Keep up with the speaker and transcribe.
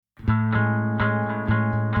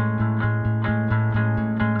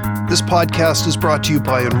This podcast is brought to you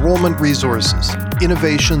by Enrollment Resources,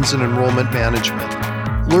 Innovations in Enrollment Management.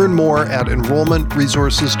 Learn more at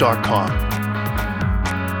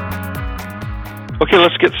enrollmentresources.com. Okay,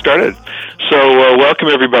 let's get started. So welcome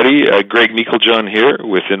everybody. Gregg here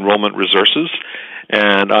with Enrollment Resources,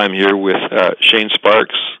 and I'm here with Shane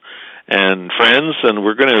Sparks and friends, and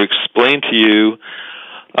we're going to explain to you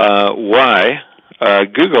why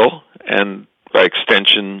Google, and by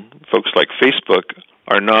extension folks like Facebook,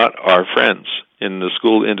 are not our friends in the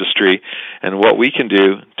school industry, and what we can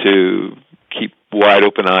do to keep wide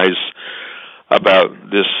open eyes about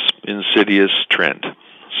this insidious trend.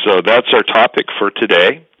 So that's our topic for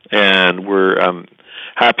today, and we're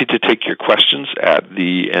happy to take your questions at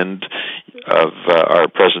the end of our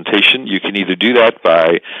presentation. You can either do that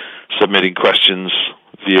by submitting questions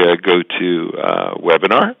via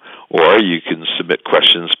GoToWebinar, or you can submit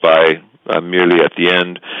questions by merely at the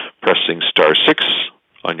end pressing *6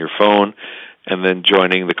 on your phone and then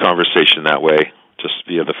joining the conversation that way, just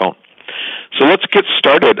via the phone. So let's get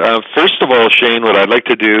started. First of all, Shane, what I'd like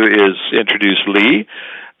to do is introduce Lee.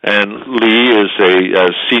 And Lee is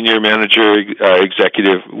a senior manager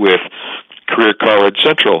executive with Career College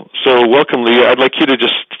Central. So welcome, Lee. I'd like you to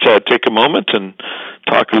just take a moment and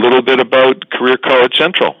talk a little bit about Career College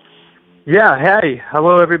Central. Yeah, hey.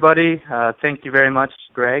 Hello, everybody. Thank you very much,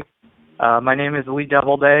 Greg. My name is Lee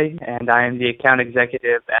Doubleday, and I am the account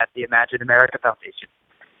executive at the Imagine America Foundation.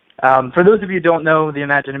 For those of you who don't know the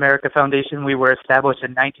Imagine America Foundation, we were established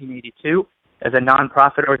in 1982 as a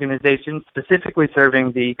nonprofit organization specifically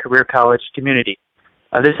serving the career college community.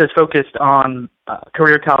 This is focused on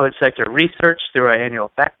career college sector research through our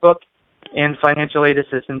annual fact book and financial aid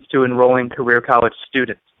assistance to enrolling career college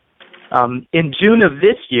students. In June of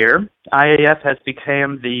this year, IAF has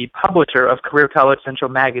become the publisher of Career College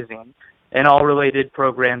Central magazine and all related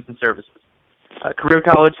programs and services. Career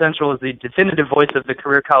College Central is the definitive voice of the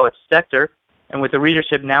career college sector, and with the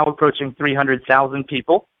readership now approaching 300,000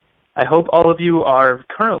 people, I hope all of you are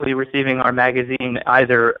currently receiving our magazine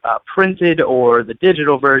either printed or the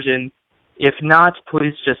digital version. If not,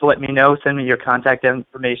 please just let me know. Send me your contact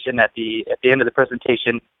information at the end of the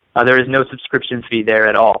presentation. There is no subscription fee there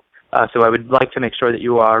at all. So I would like to make sure that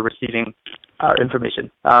you are receiving our information.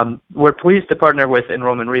 We're pleased to partner with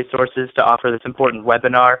Enrollment Resources to offer this important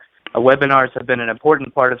webinar. Webinars have been an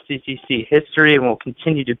important part of CCC history and will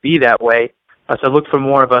continue to be that way. So look for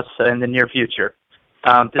more of us in the near future.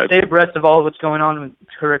 To stay abreast of all of what's going on with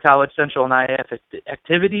Career College Central and IAF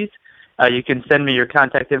activities, you can send me your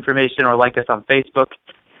contact information or like us on Facebook.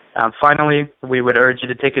 Finally, we would urge you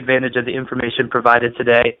to take advantage of the information provided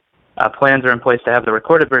today. Plans are in place to have the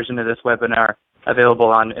recorded version of this webinar available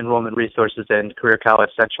on Enrollment Resources and Career College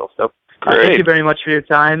Central. So thank you very much for your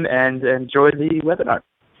time, and enjoy the webinar.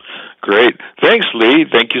 Great. Thanks, Lee.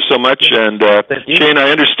 Thank you so much. And Shane, I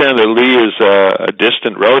understand that Lee is a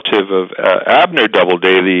distant relative of Abner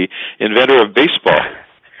Doubleday, the inventor of baseball.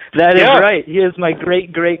 That is right. He is my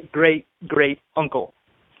great-great-great-great-uncle.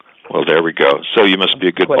 Well, there we go. So you must be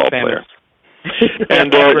a good ball player.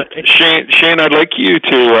 And Shane, I'd like you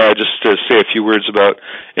to just say a few words about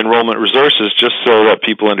Enrollment Resources, just so that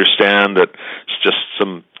people understand that it's just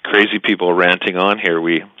some crazy people ranting on here.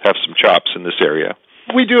 We have some chops in this area.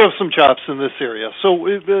 We do have some chops in this area. So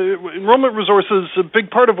Enrollment Resources, a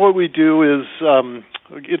big part of what we do is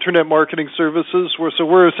internet marketing services.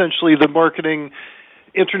 We're essentially the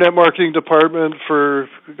internet marketing department for,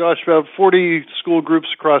 about 40 school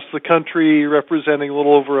groups across the country, representing a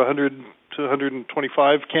little over 100 to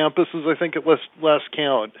 125 campuses, I think, at last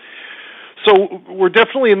count. So we're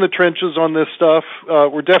definitely in the trenches on this stuff.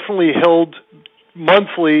 We're definitely held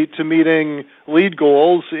monthly to meeting lead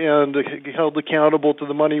goals and held accountable to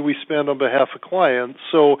the money we spend on behalf of clients.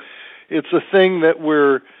 So it's a thing that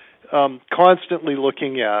we're constantly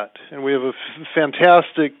looking at, and we have a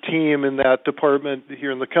fantastic team in that department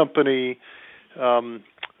here in the company,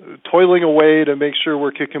 toiling away to make sure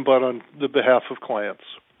we're kicking butt on the behalf of clients.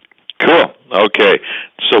 Cool. Okay.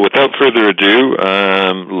 So without further ado,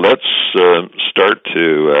 let's start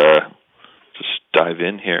to just dive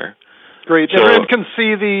in here. Great. So, everyone can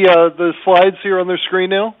see the slides here on their screen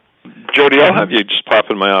now? Jody, I'll have you just pop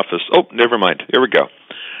in my office. Oh, never mind. Here we go.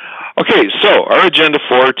 Okay, so our agenda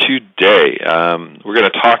for today, we're going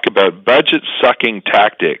to talk about budget-sucking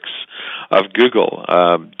tactics of Google.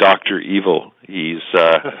 Dr. Evil, he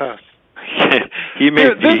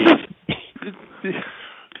may be...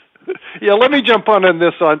 Yeah, let me jump on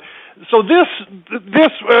this on. So this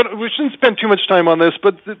we shouldn't spend too much time on this,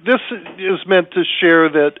 but this is meant to share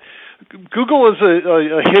that Google has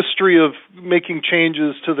a history of making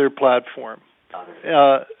changes to their platform.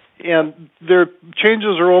 And their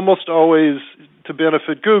changes are almost always to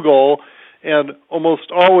benefit Google and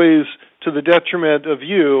almost always to the detriment of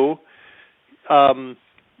you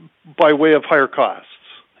by way of higher costs.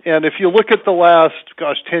 And if you look at the last,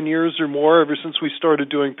 10 years or more, ever since we started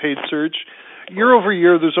doing paid search, year over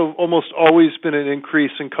year, there's almost always been an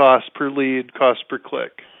increase in cost per lead, cost per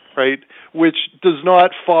click, right? Which does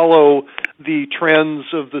not follow the trends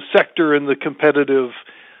of the sector and the competitive,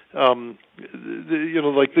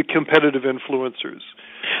 like the competitive influencers.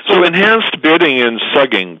 So enhanced bidding and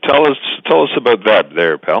sugging. Tell us about that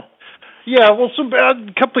there, pal. Yeah, well,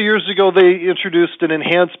 a couple of years ago, they introduced an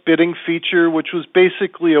enhanced bidding feature, which was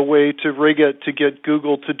basically a way to rig it to get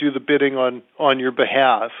Google to do the bidding on your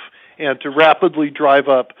behalf and to rapidly drive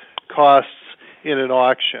up costs in an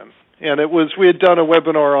auction. And we had done a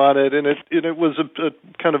webinar on it, and it was a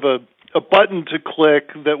kind of a button to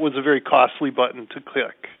click that was a very costly button to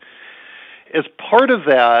click. As part of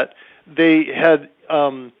that, they had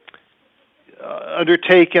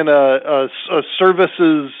undertaken a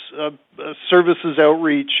services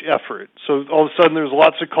outreach effort. So all of a sudden, there's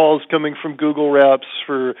lots of calls coming from Google reps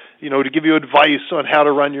for to give you advice on how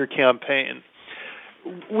to run your campaign.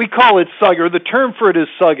 We call it SUG, or the term for it is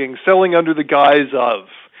sugging, selling under the guise of.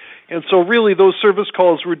 And so really, those service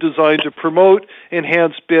calls were designed to promote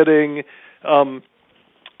enhanced bidding,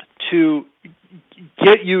 to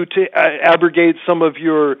get you to abrogate some of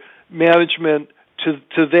your management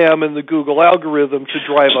to them and the Google algorithm to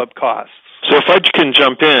drive up costs. So if I can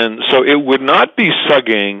jump in, so it would not be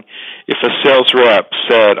sugging if a sales rep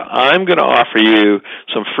said, I'm going to offer you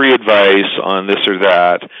some free advice on this or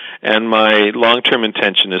that, and my long-term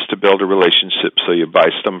intention is to build a relationship so you buy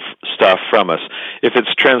some stuff from us. If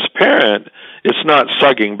it's transparent, it's not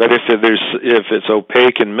sugging, but if it's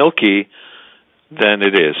opaque and milky, then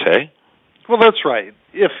it is, hey? Well, that's right.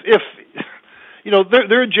 If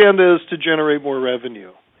their agenda is to generate more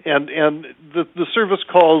revenue. And the service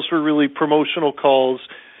calls were really promotional calls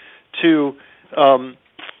to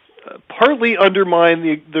partly undermine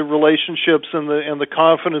the relationships and the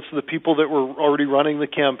confidence of the people that were already running the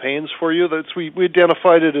campaigns for you. We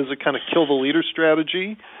identified it as a kind of kill the leader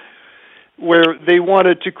strategy, where they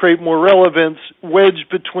wanted to create more relevance, wedged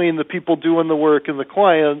between the people doing the work and the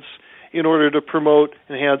clients, in order to promote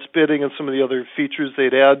enhanced bidding and some of the other features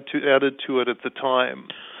they'd added to it at the time.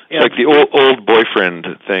 It's like the old boyfriend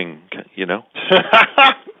thing,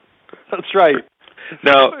 That's right.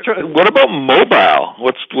 Now, what about mobile?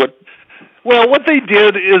 Well, what they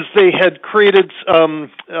did is they had created,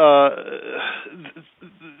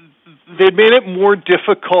 they'd made it more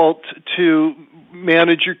difficult to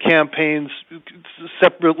manage your campaigns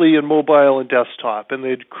separately in mobile and desktop, and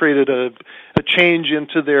they'd created a change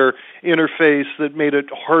into their interface that made it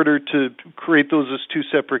harder to create those as two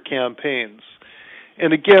separate campaigns.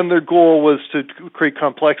 And again, their goal was to create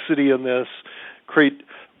complexity in this, create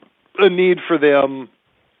a need for them,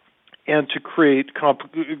 and to create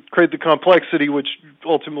the complexity, which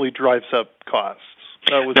ultimately drives up costs.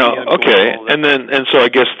 That was the end goal. Okay, and so I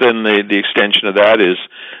guess then the extension of that is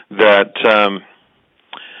that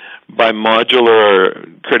by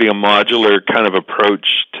creating a modular kind of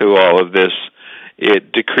approach to all of this,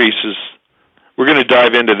 it decreases. We're going to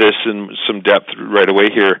dive into this in some depth right away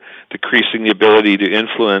here, decreasing the ability to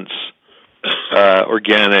influence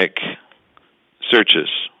organic searches.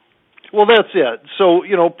 Well, that's it. So,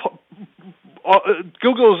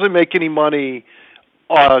 Google doesn't make any money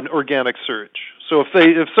on organic search. So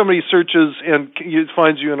if somebody searches and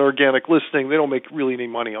finds you an organic listing, they don't make really any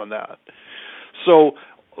money on that. So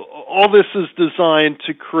all this is designed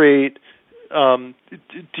to create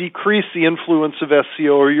decrease the influence of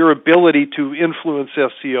SEO, or your ability to influence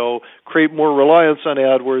SEO, create more reliance on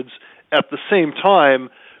AdWords, at the same time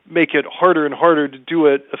make it harder and harder to do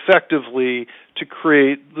it effectively, to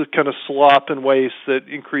create the kind of slop and waste that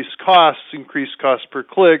increase cost per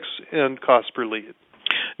clicks, and cost per lead.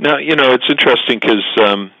 Now, it's interesting because,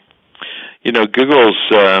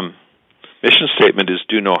 Google's mission statement is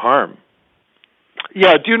do no harm.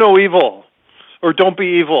 Yeah, do no evil, or don't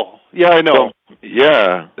be evil. Yeah, I know.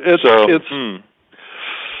 Yeah.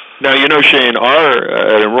 Now, Shane,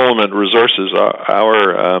 our Enrollment Resources,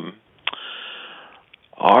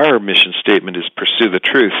 our mission statement is pursue the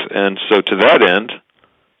truth. And so to that end,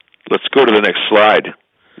 let's go to the next slide.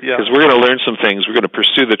 Yeah. Because we're going to learn some things. We're going to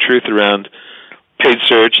pursue the truth around paid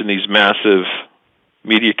search and these massive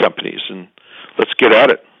media companies. And let's get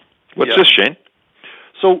at it. What's this, Shane?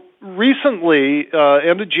 So recently,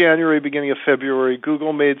 end of January, beginning of February,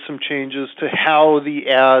 Google made some changes to how the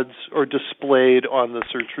ads are displayed on the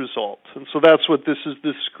search results. And so that's what this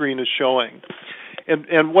screen is showing.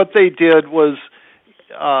 And what they did was,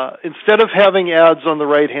 instead of having ads on the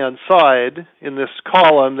right-hand side in this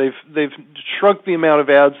column, they've shrunk the amount of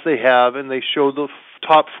ads they have, and they show the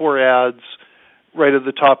top 4 ads right at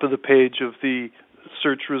the top of the page of the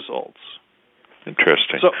search results.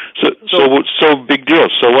 Interesting. So big deal.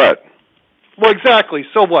 So what? Well, exactly.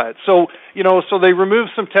 So what? So so they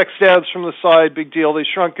removed some text ads from the side. Big deal. They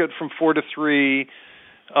shrunk it from 4 to 3.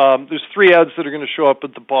 There's 3 ads that are going to show up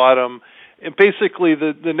at the bottom. And basically,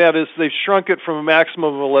 the net is they've shrunk it from a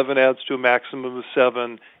maximum of 11 ads to a maximum of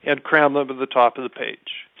 7 and crammed them at the top of the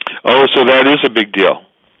page. Oh, so that is a big deal.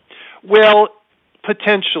 Well,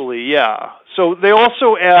 potentially, yeah. So they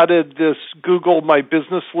also added this Google My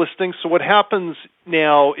Business listing. So what happens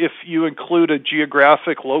now if you include a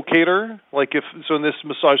geographic locator, like in this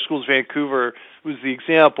Massage Schools Vancouver was the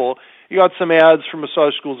example, you got some ads for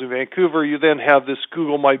Massage Schools in Vancouver, you then have this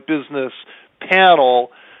Google My Business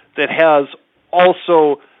panel that has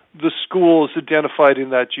also the schools identified in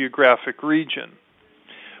that geographic region,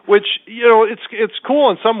 which, it's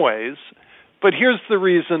cool in some ways, but here's the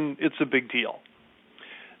reason it's a big deal.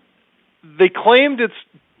 They claimed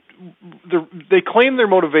their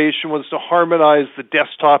motivation was to harmonize the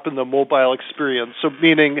desktop and the mobile experience. So,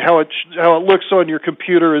 meaning how it looks on your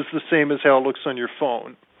computer is the same as how it looks on your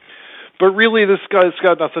phone. But really, this guy's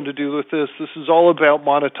got nothing to do with this. This is all about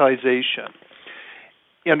monetization,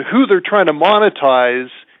 and who they're trying to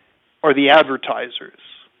monetize are the advertisers,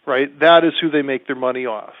 right? That is who they make their money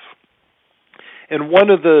off. And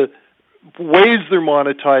one of the ways they're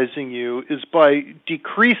monetizing you is by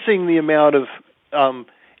decreasing the amount of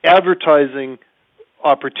advertising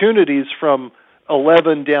opportunities from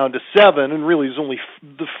 11 down to 7, and really there's only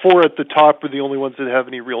the 4 at the top are the only ones that have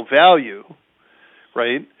any real value,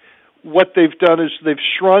 right? What they've done is they've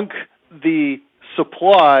shrunk the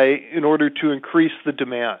supply in order to increase the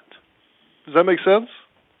demand. Does that make sense?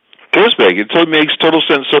 It does make it. So it makes total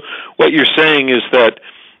sense. So what you're saying is that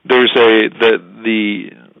there's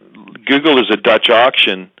the Google is a Dutch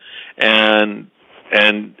auction, and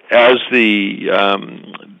as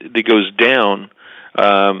it goes down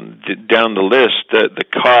the list, the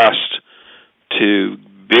cost to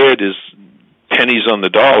bid is pennies on the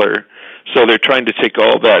dollar. So they're trying to take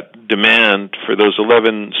all that demand for those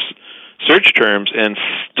 11 search terms and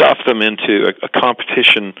stuff them into a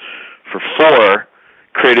competition for 4,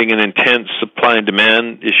 creating an intense supply and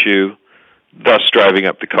demand issue, thus driving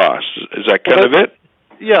up the cost. Is that kind of it?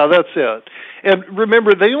 Yeah, that's it. And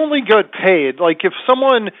remember, they only got paid. Like if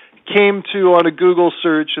someone came to on a Google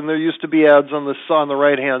search, and there used to be ads on the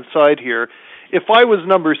right-hand side here, if I was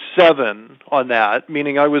number 7 on that,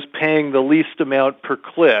 meaning I was paying the least amount per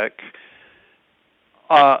click,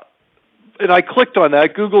 and I clicked on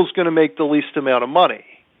that, Google's going to make the least amount of money,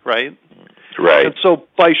 right? Right. And so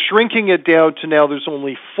by shrinking it down to now there's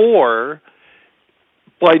only 4,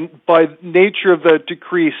 by nature of the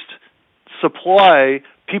decreased supply,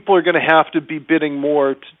 people are going to have to be bidding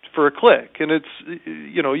more for a click. And it's,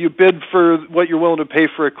 you bid for what you're willing to pay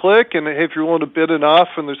for a click, and if you're willing to bid enough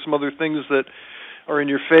and there's some other things that are in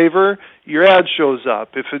your favor, your ad shows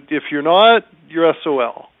up. If you're not, you're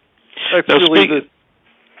SOL. That's now, really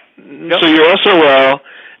Yep. So you're SOL,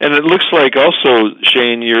 and it looks like also,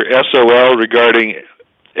 Shane, you're SOL regarding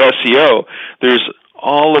SEO. There's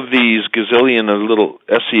all of these gazillion of little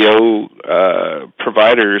SEO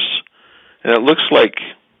providers, and it looks like,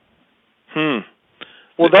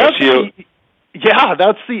 Well, that's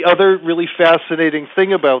that's the other really fascinating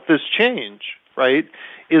thing about this change, right?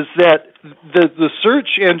 Is that the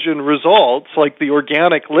search engine results, like the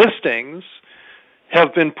organic listings,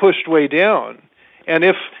 have been pushed way down. And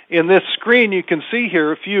if in this screen you can see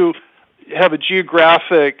here, if you have a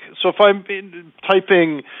geographic, so if I'm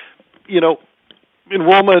typing,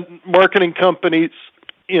 enrollment marketing companies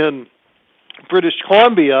in British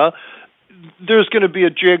Columbia, there's going to be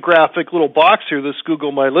a geographic little box here, this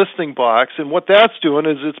Google My Listing box, and what that's doing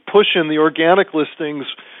is it's pushing the organic listings,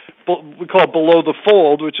 we call it below the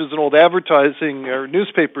fold, which is an old advertising or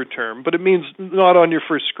newspaper term, but it means not on your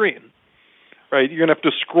first screen, right? You're going to have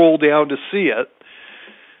to scroll down to see it.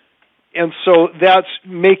 And so that's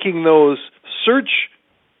making those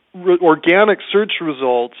organic search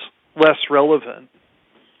results less relevant.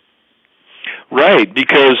 Right,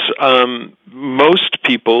 because most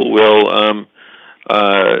people will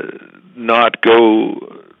not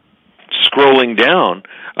go scrolling down.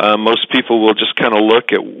 Most people will just kind of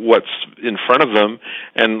look at what's in front of them,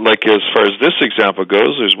 and like as far as this example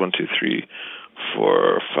goes, there's 1, 2, 3,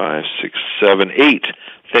 4, 5, 6, 7, 8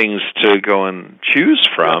 things to go and choose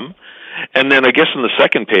from. And then I guess on the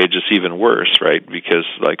second page it's even worse, right? Because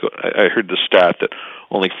like I heard the stat that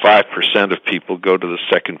only 5% of people go to the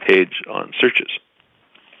second page on searches.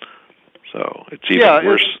 So it's even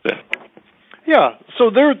worse. Yeah, so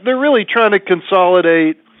they're really trying to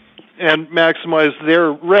consolidate and maximize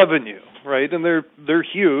their revenue, right? And they're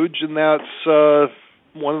huge, and that's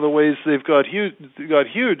one of the ways they've got huge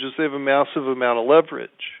is they have a massive amount of leverage.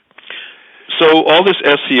 So all this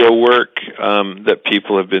SEO work that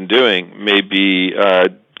people have been doing may be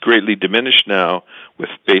greatly diminished now with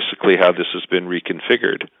basically how this has been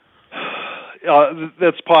reconfigured.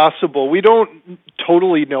 That's possible. We don't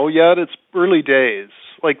totally know yet. It's early days.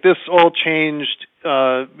 Like this all changed.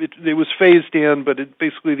 It was phased in, but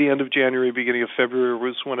basically the end of January, beginning of February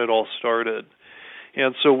was when it all started.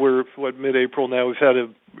 And so we're mid-April now. We've had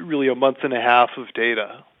really a month and a half of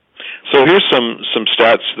data. So here's some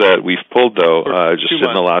stats that we've pulled though, just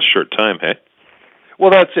in the last short time. Hey.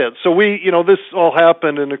 Well, that's it. So this all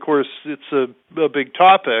happened, and of course it's a big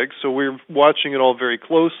topic. So we're watching it all very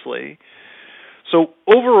closely. So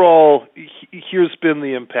overall, here's been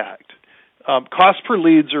the impact. Cost per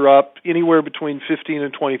leads are up anywhere between 15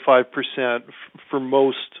 and 25% for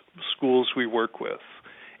most schools we work with.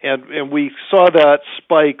 And we saw that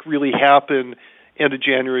spike really happen end of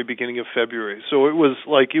January, beginning of February. So it was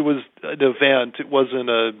an event. It wasn't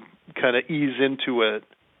a kind of ease into it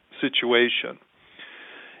situation.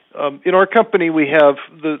 In our company, we have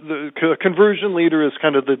the conversion leader is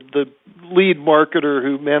kind of the lead marketer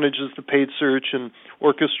who manages the paid search and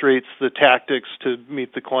orchestrates the tactics to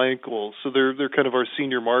meet the client goals. So they're kind of our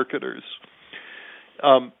senior marketers.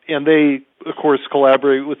 And they, of course,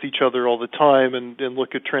 collaborate with each other all the time and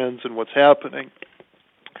look at trends and what's happening.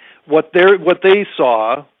 What they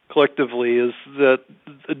saw collectively is that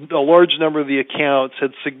a large number of the accounts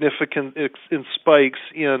had significant spikes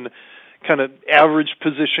in kind of average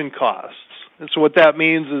position costs. And so what that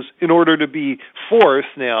means is in order to be fourth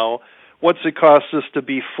now, what's it cost us to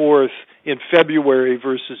be fourth in February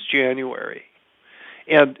versus January?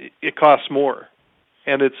 And it costs more.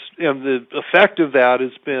 And the effect of that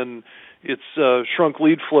has been it's shrunk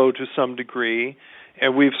lead flow to some degree,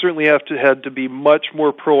 and we've certainly had to be much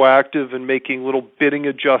more proactive in making little bidding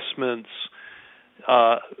adjustments,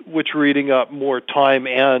 which are eating up more time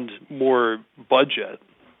and more budget.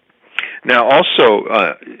 Now,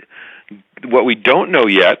 also, what we don't know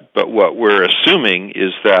yet, but what we're assuming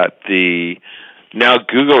is that now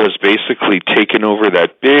Google has basically taken over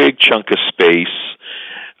that big chunk of space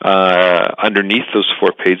underneath those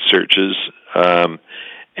 4 paid searches,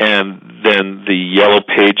 and then the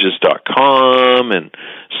yellowpages.com and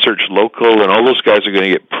Search Local and all those guys are going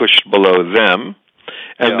to get pushed below them,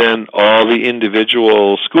 and then all the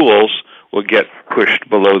individual schools will get pushed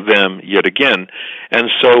below them yet again. And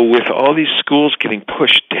so with all these schools getting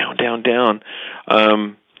pushed down,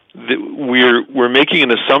 we're making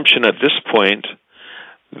an assumption at this point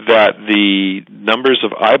that the numbers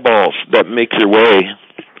of eyeballs that make their way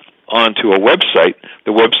onto a website,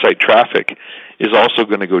 the website traffic, is also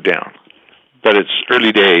going to go down. But it's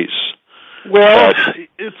early days. Well,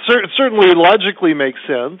 it certainly logically makes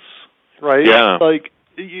sense, right? Yeah. Like,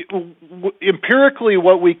 empirically,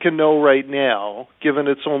 what we can know right now, given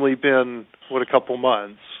it's only been a couple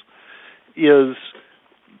months, is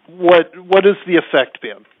what has the effect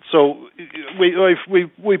been? So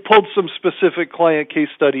we pulled some specific client case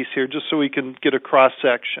studies here just so we can get a cross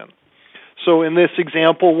section. So in this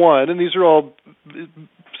example one, and these are all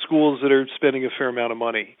schools that are spending a fair amount of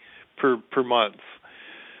money per month.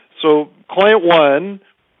 So client one,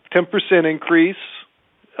 10% increase.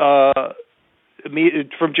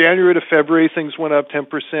 From January to February, things went up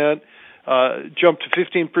 10%, jumped to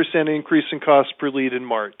 15% increase in cost per lead in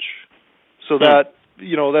March. So that's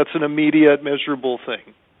an immediate measurable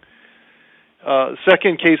thing.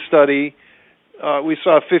 Second case study, we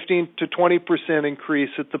saw a 15 to 20% increase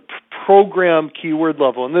at the program keyword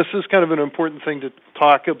level. And this is kind of an important thing to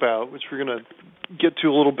talk about, which we're going to get to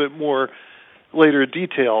a little bit more later in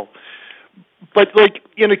detail. But like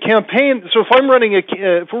in a campaign, so if we're running an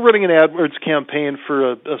AdWords campaign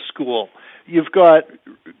for a school, you've got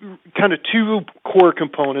kind of 2 core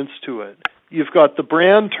components to it. You've got the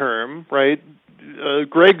brand term, right?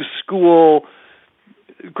 Gregg's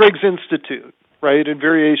Institute, right, and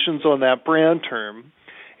variations on that brand term,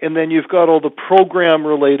 and then you've got all the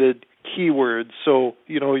program-related keywords. So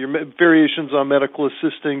your variations on medical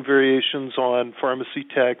assisting, variations on pharmacy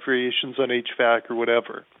tech, variations on HVAC or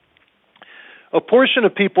whatever. A portion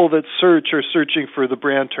of people that search are searching for the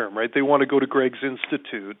brand term, right? They want to go to Gregg's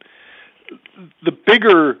Institute. The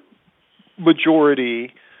bigger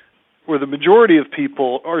majority, or the majority of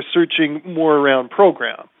people, are searching more around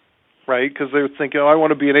program, right? Because they're thinking, I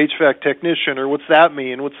want to be an HVAC technician, or what's that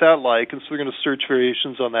mean? What's that like? And so they're going to search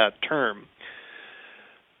variations on that term.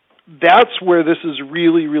 that's where this is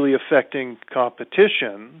really, really affecting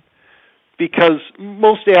competition, because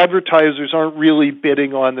most advertisers aren't really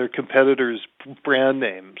bidding on their competitors' brand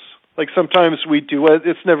names. Like, sometimes we do it.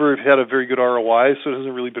 It's never had a very good ROI, so it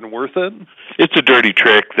hasn't really been worth it. It's a dirty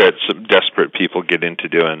trick that some desperate people get into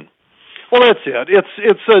doing. Well, that's it.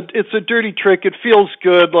 It's a dirty trick. It feels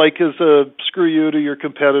good, like, as a screw you to your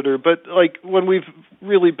competitor, but like when we've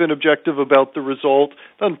really been objective about the result,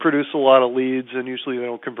 it doesn't produce a lot of leads, and usually they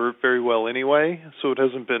don't convert very well anyway. So it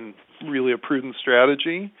hasn't been really a prudent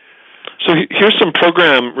strategy. So here's some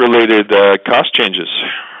program-related cost changes.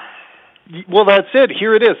 Well, that's it.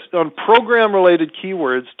 Here it is. On program-related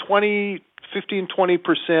keywords, 15,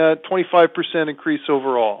 20%, 25% increase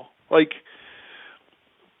overall. Like,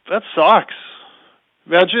 that sucks.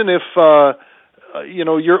 Imagine if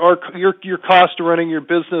your cost of running your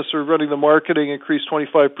business or running the marketing increased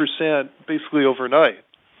 25% basically overnight.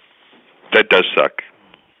 That does suck.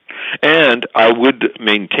 And I would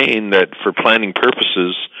maintain that for planning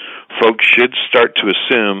purposes, folks should start to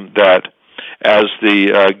assume that as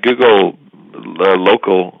the Google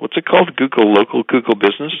local, what's it called? Google local, Google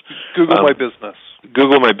business? Google My Business.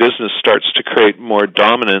 Google My Business starts to create more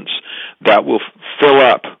dominance, that will fill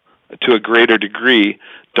up to a greater degree,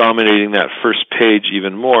 dominating that first page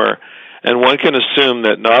even more. And one can assume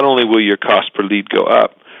that not only will your cost per lead go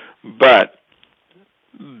up, but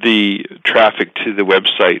the traffic to the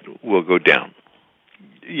website will go down.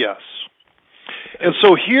 Yes. And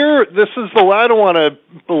so here, this is I don't want to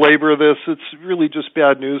belabor this. It's really just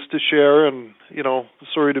bad news to share, and,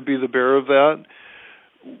 sorry to be the bearer of that.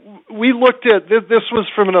 We looked at, this was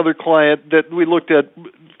from another client, that we looked at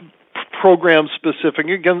program specific.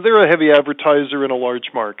 Again, they're a heavy advertiser in a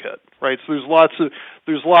large market, right? So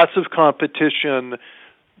there's lots of competition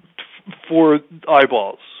for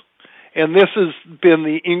eyeballs. And this has been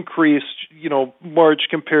the increased, March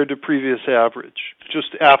compared to previous average,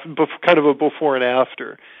 just kind of a before and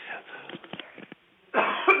after.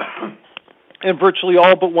 And virtually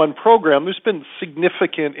all but one program, there's been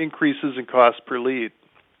significant increases in cost per lead.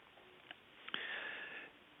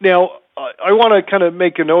 Now, I want to kind of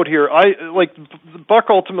make a note here. The buck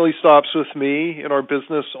ultimately stops with me in our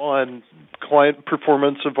business on client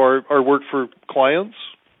performance of our work for clients.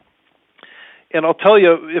 And I'll tell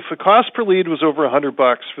you, if the cost per lead was over $100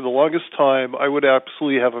 for the longest time, I would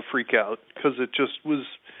absolutely have a freak out because it just was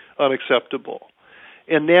unacceptable.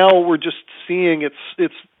 And now we're just seeing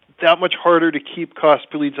it's that much harder to keep cost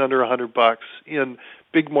per leads under $100 in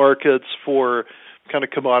big markets for kind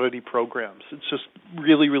of commodity programs. It's just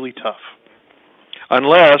really, really tough.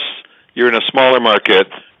 Unless you're in a smaller market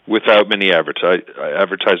without many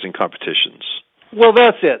advertising competitions. Well,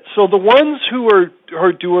 that's it. So the ones who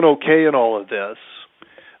are doing okay in all of this,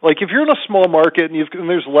 like if you're in a small market and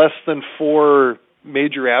there's less than 4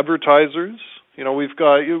 major advertisers, we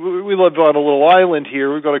live on a little island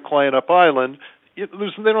here. We've got a client up island. They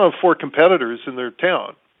don't have 4 competitors in their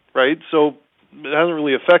town, right? So it hasn't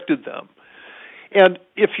really affected them. And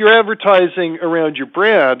if you're advertising around your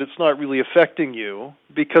brand, it's not really affecting you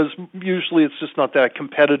because usually it's just not that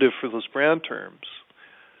competitive for those brand terms.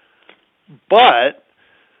 But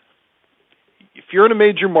if you're in a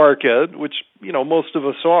major market, which most of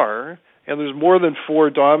us are, and there's more than 4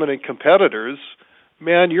 dominant competitors,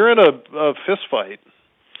 man, you're in a fist fight.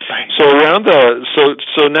 So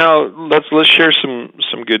now let's share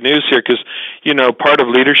some good news here, because part of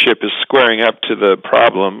leadership is squaring up to the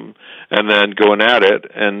problem and then going at it.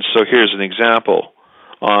 And so here's an example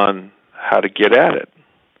on how to get at it.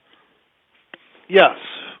 Yes.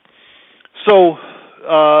 So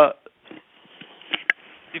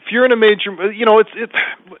if you're in a major,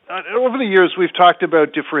 over the years we've talked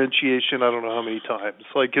about differentiation. I don't know how many times.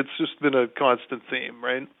 Like, it's just been a constant theme,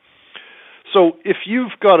 right? So if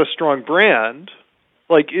you've got a strong brand,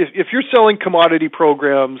 like if you're selling commodity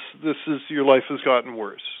programs, your life has gotten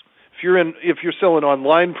worse. If you're selling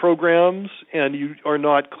online programs and you are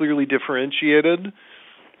not clearly differentiated,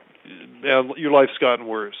 your life's gotten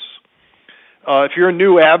worse. If you're a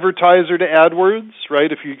new advertiser to AdWords,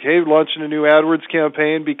 right? If you're launching a new AdWords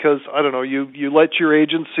campaign because, I don't know, you let your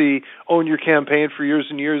agency own your campaign for years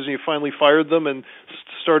and years and you finally fired them and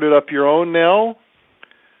started up your own now,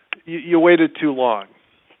 you waited too long,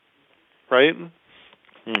 right?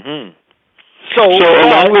 Mm-hmm. So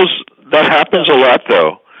along that happens a lot,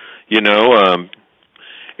 though.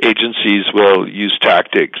 Agencies will use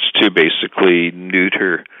tactics to basically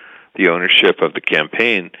neuter the ownership of the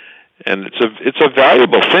campaign. And it's a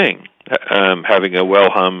valuable thing, having a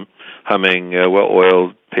well-humming,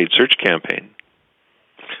 well-oiled paid search campaign.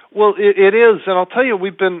 Well, it is, and I'll tell you,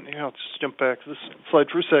 we've been. Let's jump back to this slide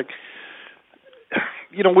for a sec.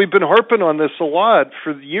 we've been harping on this a lot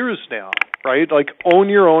for years now, right? Like, own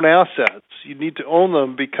your own assets. You need to own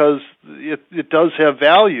them because it does have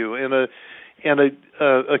value. And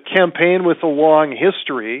a campaign with a long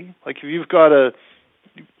history, like if you've got a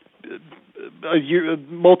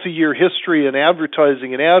multi-year history in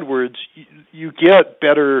advertising and AdWords, you get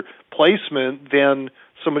better placement than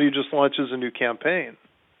somebody who just launches a new campaign.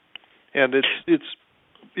 And it's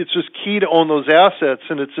just key to own those assets,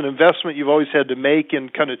 and it's an investment you've always had to make in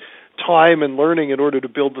kind of time and learning in order to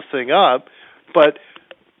build the thing up. But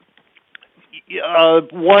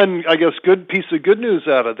one, I guess, good piece of good news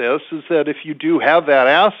out of this is that if you do have that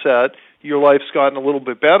asset, your life's gotten a little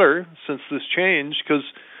bit better since this change, because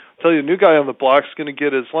I'll tell you, a new guy on the block's going to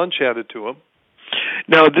get his lunch handed to him.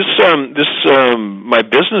 Now, this my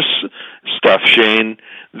business stuff, Shane,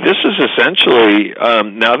 this is essentially,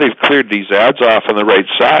 now they've cleared these ads off on the right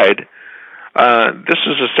side, this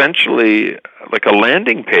is essentially like a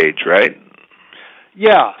landing page, right?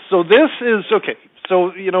 Yeah, so this is, okay,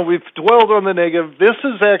 so, we've dwelled on the negative. This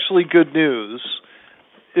is actually good news.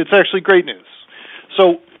 It's actually great news.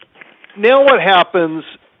 So now what happens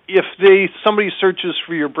if somebody searches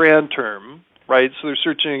for your brand term, right? So they're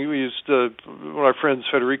searching, we used one of our friends,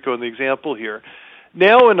 Federico, in the example here.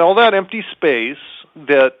 Now, in all that empty space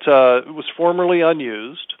that was formerly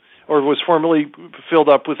unused or was formerly filled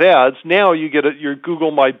up with ads, now you get your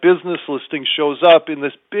Google My Business listing shows up in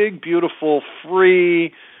this big, beautiful,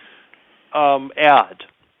 free ad.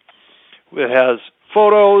 It has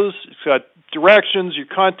photos, it's got directions, your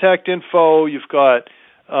contact info, you've got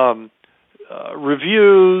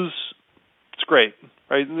reviews. It's great,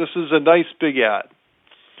 right? And this is a nice big ad.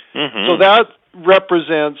 Mm-hmm. So that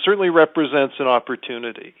certainly represents an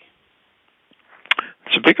opportunity.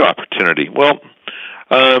 It's a big opportunity. Well,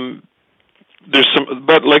 there's some,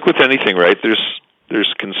 but like with anything, right?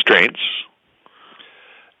 There's constraints.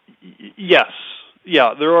 Yes,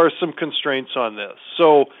 yeah, there are some constraints on this.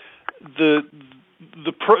 So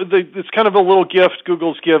it's kind of a little gift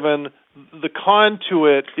Google's given. The con to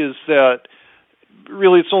it is that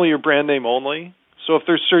really it's only your brand name only. So if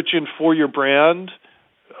they're searching for your brand,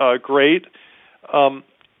 great.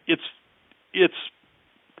 It's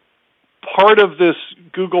part of this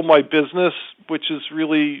Google My Business, which is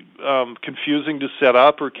really confusing to set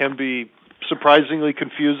up, or can be surprisingly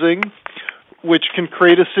confusing, which can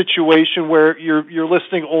create a situation where your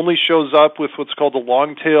listing only shows up with what's called a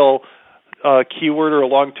long tail keyword or a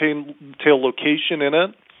long tail location in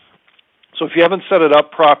it. So if you haven't set it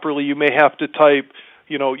up properly, you may have to type,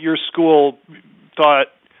 your school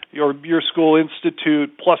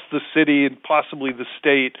institute plus the city and possibly the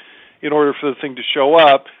state in order for the thing to show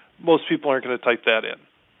up. Most people aren't going to type that in.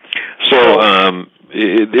 So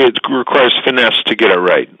it requires finesse to get it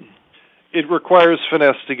right. It requires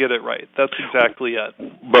finesse to get it right. That's exactly it.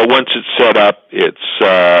 But once it's set up,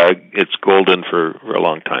 it's golden for a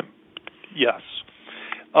long time. Yes.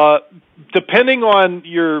 Depending on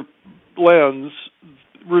your lens,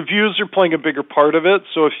 reviews are playing a bigger part of it.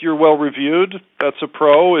 So if you're well reviewed, that's a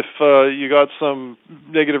pro. If you got some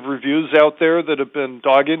negative reviews out there that have been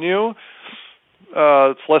dogging you,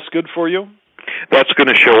 it's less good for you. That's going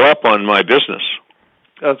to show up on My Business.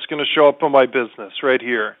 That's going to show up on My Business right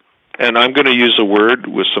here. And I'm going to use a word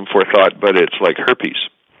with some forethought, but it's like herpes.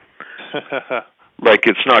 Like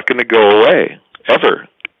it's not going to go away, ever.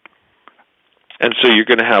 And so you're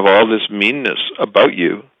going to have all this meanness about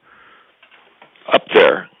you up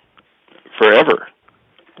there forever.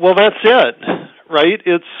 Well, that's it, right?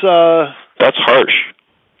 That's harsh.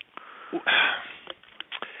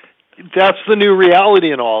 That's the new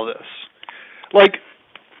reality in all this. Like,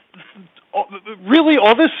 really,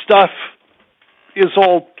 all this stuff is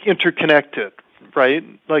all interconnected, right?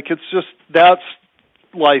 Like, that's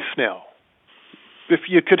life now. If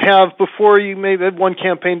you could have, before you maybe one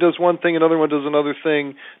campaign does one thing, another one does another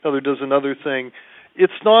thing, another does another thing,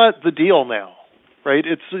 it's not the deal now, right?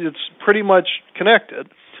 It's pretty much connected.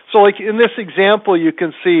 So, like, in this example, you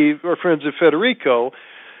can see our friends at Federico,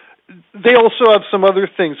 they also have some other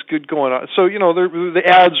things good going on. So, the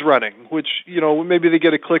ads running, which, maybe they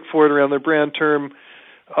get a click for it around their brand term.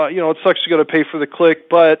 It sucks you got to pay for the click,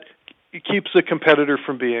 but it keeps the competitor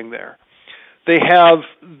from being there. They have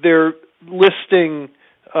their listing,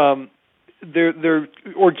 their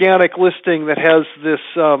organic listing that has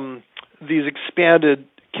these expanded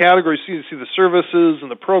categories. So you see the services and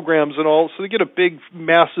the programs and all. So they get a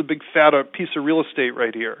massive, big fat piece of real estate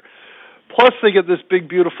right here. Plus, they get this big,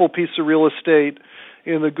 beautiful piece of real estate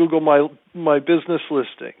in the Google My Business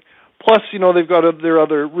listing. Plus, they've got their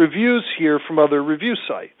other reviews here from other review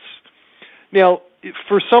sites. Now,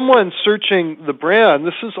 for someone searching the brand,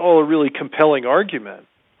 this is all a really compelling argument,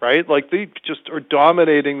 right? Like they just are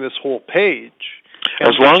dominating this whole page.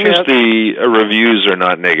 As long as the reviews are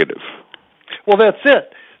not negative. Well, that's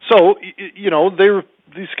it. So,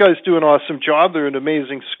 these guys do an awesome job. They're an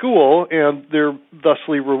amazing school, and they're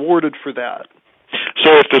thusly rewarded for that.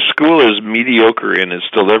 So if the school is mediocre in its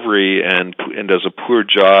delivery and does a poor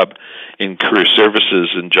job in career services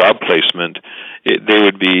and job placement, they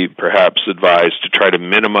would be perhaps advised to try to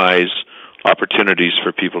minimize opportunities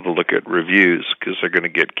for people to look at reviews because they're going to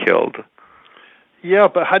get killed. Yeah,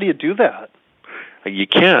 but how do you do that? You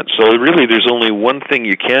can't. So really there's only one thing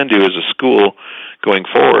you can do as a school going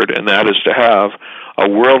forward, and that is to have a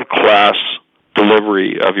world-class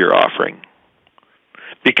delivery of your offering.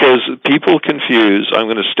 Because people confuse, I'm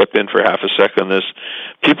going to step in for half a second on this,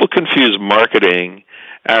 people confuse marketing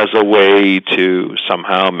as a way to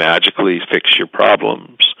somehow magically fix your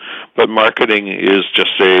problems. But marketing is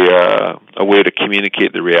just a way to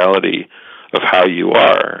communicate the reality of how you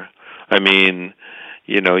are. I mean,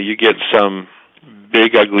 you get some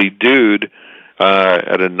big ugly dude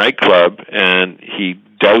at a nightclub and he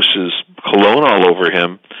douses cologne all over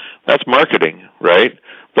him. That's marketing, right?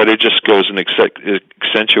 But it just goes and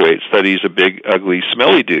accentuates that he's a big, ugly,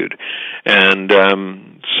 smelly dude. And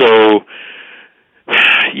so,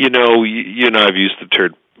 I've used the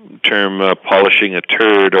term polishing a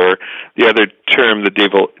turd, or the other term that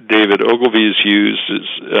David Ogilvy has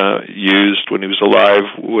used when he was alive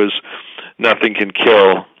was nothing can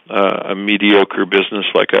kill a mediocre business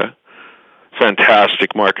like a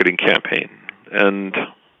fantastic marketing campaign. And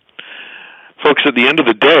folks, at the end of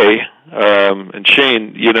the day, and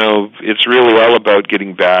Shane, it's really all about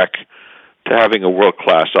getting back to having a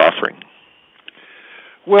world-class offering.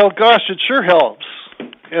 Well, gosh, it sure helps,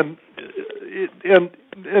 and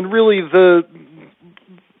really the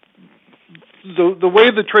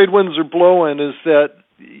way the trade winds are blowing is that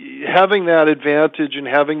having that advantage and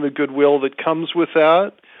having the goodwill that comes with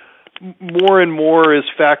that, more and more is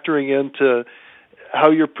factoring into how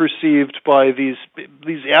you're perceived by these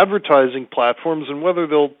advertising platforms, and whether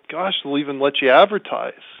they'll even let you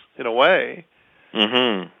advertise in a way.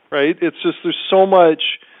 Mm-hmm. Right? It's just there's so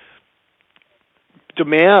much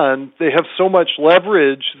demand, they have so much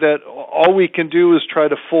leverage that all we can do is try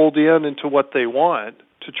to fold into what they want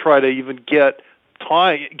to try to even get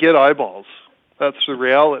eyeballs. That's the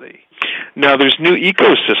reality. Now, there's new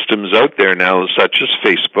ecosystems out there now, such as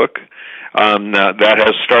Facebook, that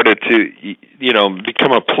has started to,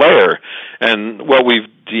 become a player. And what we're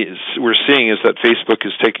seeing is that Facebook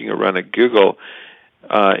is taking a run at Google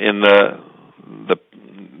in the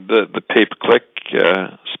pay-per-click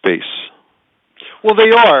space. Well,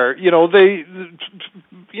 they are.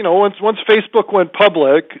 Once Facebook went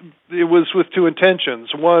public, it was with two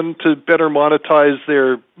intentions: one, to better monetize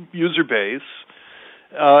their user base,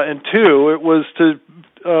 and two, it was to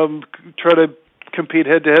try to compete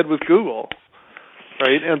head-to-head with Google,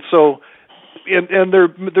 right? And so, and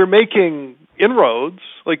they're making inroads.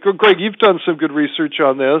 Like, Greg, you've done some good research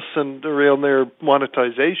on this and around their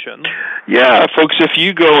monetization. Yeah, folks, if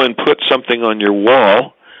you go and put something on your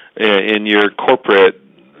wall in your corporate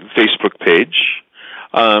Facebook page,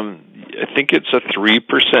 I think it's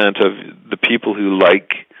 3% of the people who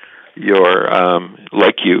like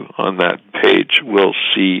you on that page will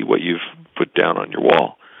see what you've put down on your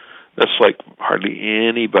wall. That's like hardly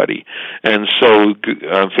anybody. And so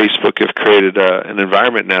Facebook have created an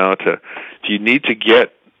environment now if you need to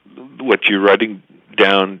get what you're writing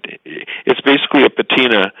down, it's basically a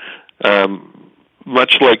patina,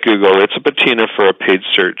 much like Google. It's a patina for a paid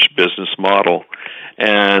search business model.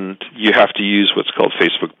 And you have to use what's called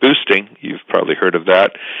Facebook boosting. You've probably heard of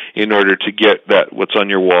that, in order to get what's on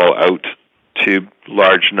your wall out to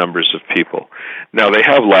large numbers of people. Now, they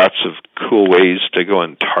have lots of cool ways to go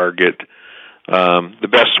and target. The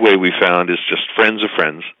best way we found is just friends of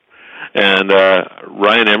friends. And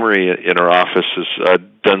Ryan Emery in our office has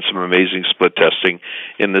done some amazing split testing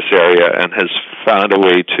in this area and has found a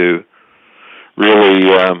way to really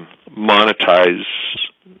monetize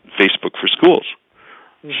Facebook for schools.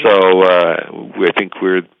 Mm-hmm. So I think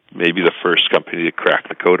we're maybe the first company to crack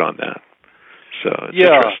the code on that. So it's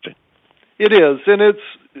interesting. It is, and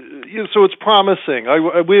so it's promising.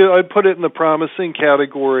 I put it in the promising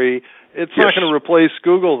category. It's not going to replace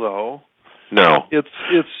Google, though. No. It's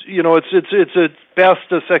at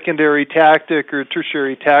best a secondary tactic or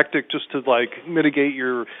tertiary tactic just to mitigate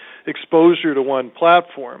your exposure to one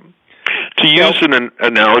platform. To use an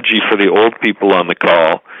analogy for the old people on the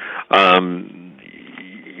call,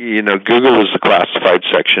 Google is the classified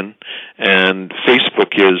section, and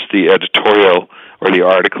Facebook is the editorial or the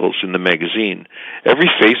articles in the magazine. Every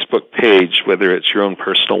Facebook page, whether it's your own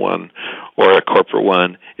personal one or a corporate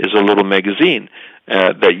one, is a little magazine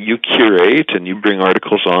that you curate and you bring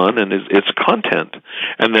articles on, and it's content.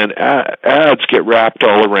 And then ads get wrapped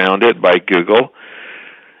all around it by Google.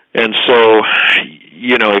 And so,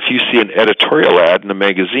 if you see an editorial ad in a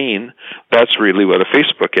magazine, that's really what a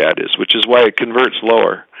Facebook ad is, which is why it converts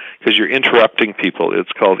lower, because you're interrupting people.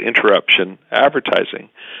 It's called interruption advertising.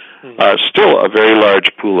 Still a very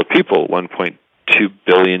large pool of people, 1.2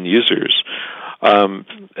 billion users. And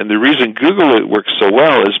the reason Google it works so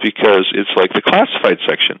well is because it's like the classified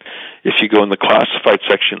section. If you go in the classified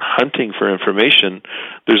section hunting for information,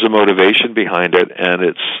 there's a motivation behind it, and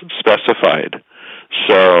it's specified.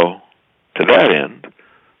 So, to that end,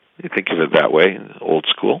 you think of it that way, old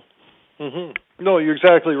school. Mm-hmm. No, you're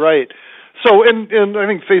exactly right. So, and I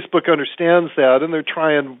think Facebook understands that, and they're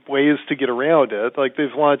trying ways to get around it. Like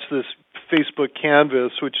they've launched this Facebook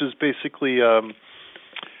Canvas, which is basically a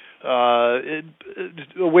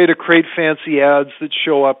way to create fancy ads that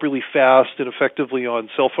show up really fast and effectively on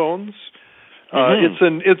cell phones.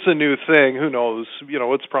 It's a new thing. Who knows?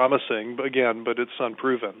 It's promising again, but it's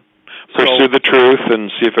unproven. Pursue the truth and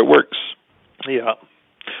see if it works. Yeah.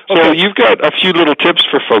 Okay. So you've got a few little tips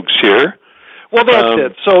for folks here. Well, that's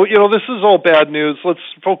it. So, this is all bad news. Let's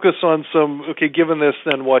focus on some, given this,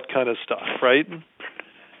 then what kind of stuff, right?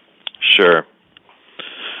 Sure.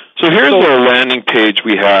 So here's the landing page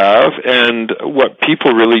we have, and what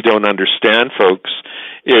people really don't understand, folks,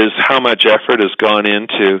 is how much effort has gone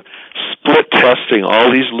into split testing all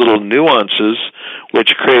these little nuances,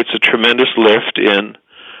 which creates a tremendous lift in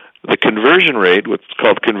the conversion rate, what's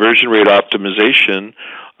called conversion rate optimization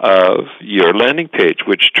of your landing page,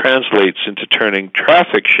 which translates into turning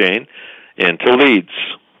traffic, Shane, into leads.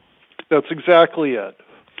 That's exactly it.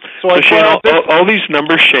 So Shane, all these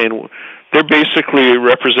numbers, Shane, they're basically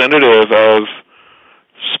representative of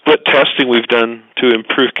split testing we've done to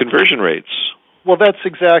improve conversion rates. Well, that's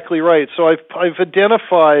exactly right. So I've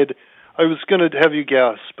identified, I was going to have you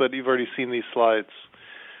guess, but you've already seen these slides.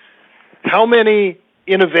 How many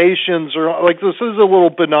innovations, or like this is a little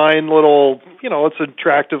benign little, it's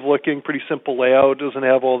attractive looking, pretty simple layout, doesn't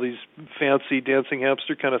have all these fancy dancing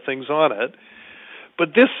hamster kind of things on it.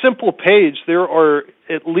 But this simple page, there's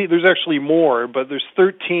actually more, but there's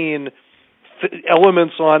 13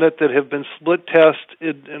 elements on it that have been split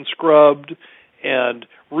tested and scrubbed and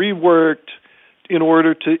reworked in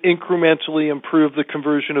order to incrementally improve the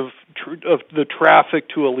conversion of the traffic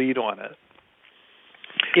to a lead on it.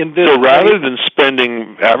 So rather than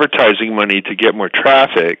spending advertising money to get more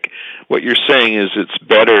traffic, what you're saying is it's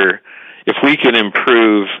better if we can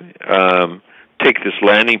improve, take this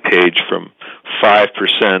landing page from 5%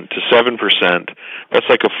 to 7%, that's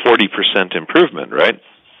like a 40% improvement, right?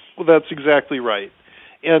 Well, that's exactly right.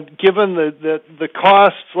 And given the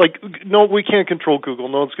costs, no, we can't control Google.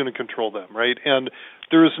 No one's going to control them, right? And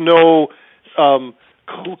there's no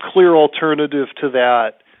clear alternative to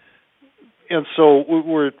that. And so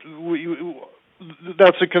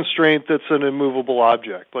that's a constraint that's an immovable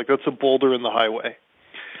object. Like that's a boulder in the highway.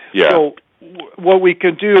 Yeah. So what we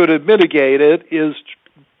can do to mitigate it is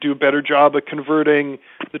do a better job of converting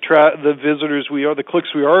the visitors the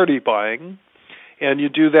clicks we are already buying, and you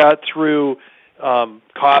do that through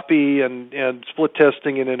copy and split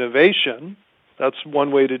testing and innovation. That's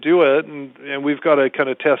one way to do it, and we've got to kind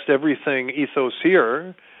of test everything ethos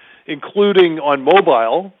here, including on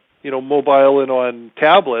mobile. Mobile and on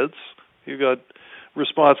tablets. You've got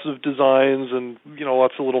responsive designs and,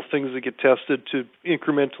 lots of little things that get tested to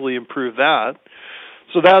incrementally improve that.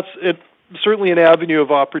 So that's certainly an avenue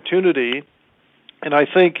of opportunity. And I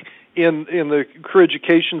think in the career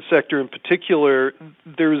education sector in particular,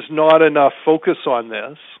 there's not enough focus on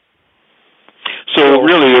this. So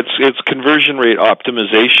really it's conversion rate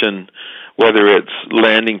optimization, whether it's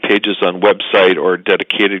landing pages on website or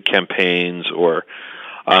dedicated campaigns or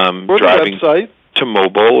driving to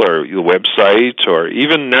mobile or the website, or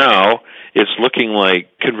even now it's looking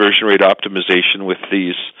like conversion rate optimization with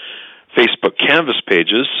these Facebook Canvas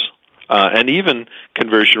pages, and even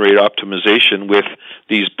conversion rate optimization with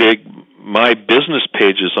these big My Business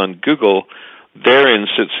pages on Google. Therein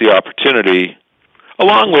sits the opportunity,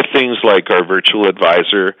 along with things like our virtual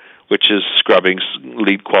advisor, which is scrubbing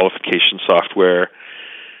lead qualification software.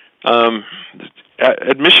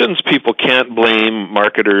 Admissions people can't blame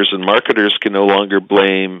marketers, and marketers can no longer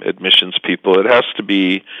blame admissions people. It has to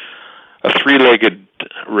be a three-legged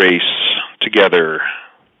race together.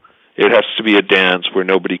 It has to be a dance where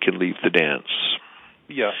nobody can leave the dance.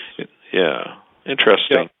 Yeah. Yeah.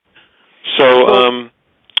 Interesting. Yeah. So,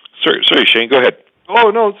 sorry, Shane, go ahead. Oh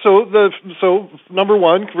no. So number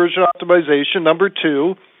one, conversion optimization. Number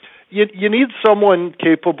two, you need someone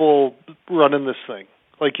capable running this thing.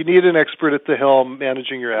 Like you need an expert at the helm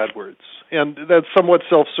managing your AdWords, and that's somewhat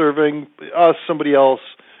self-serving. Us, somebody else,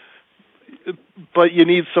 but you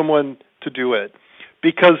need someone to do it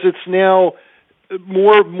because it's now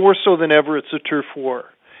more so than ever. It's a turf war,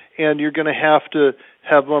 and you're going to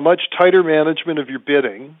have a much tighter management of your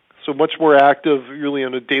bidding. So much more active, really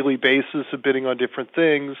on a daily basis of bidding on different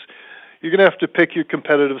things. You're going to have to pick your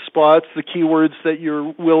competitive spots, the keywords that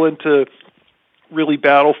you're willing to really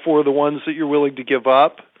battle for, the ones that you're willing to give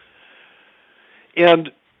up.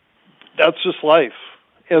 And that's just life.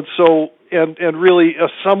 And so, and really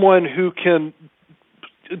someone who can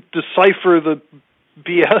decipher the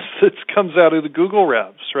BS that comes out of the Google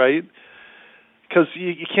reps, right? Because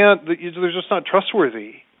you can't, they're just not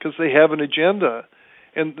trustworthy because they have an agenda.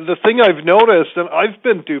 And the thing I've noticed, and I've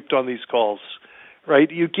been duped on these calls,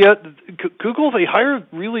 right? You get Google; they hire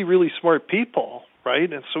really, really smart people,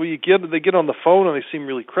 right? And so they get on the phone and they seem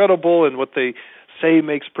really credible, and what they say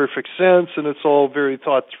makes perfect sense, and it's all very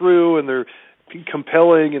thought through, and they're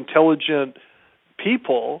compelling, intelligent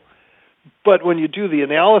people. But when you do the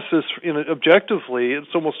analysis objectively,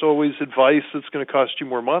 it's almost always advice that's going to cost you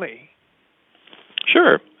more money.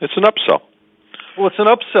 Sure, it's an upsell. Well, it's an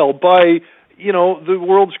upsell by the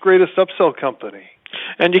world's greatest upsell company.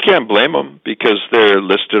 And you can't blame them because they're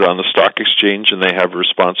listed on the stock exchange and they have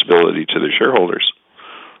responsibility to their shareholders.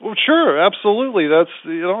 Well, sure, absolutely. That's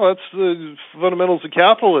the fundamentals of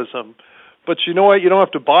capitalism. But you know what? You don't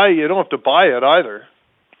have to buy it either.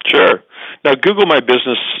 Sure. Now, Google My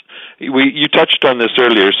Business. You touched on this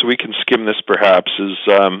earlier, so we can skim this. Perhaps is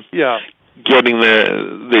getting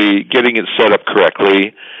getting it set up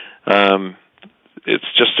correctly. It's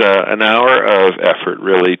just an hour of effort,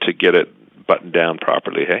 really, to get it buttoned down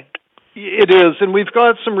properly, hey? It is, and we've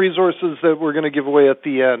got some resources that we're going to give away at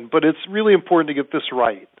the end, but it's really important to get this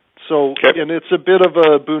right. So, and it's a bit of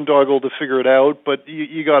a boondoggle to figure it out, but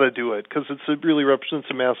you got to do it because it really represents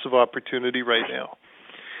a massive opportunity right now.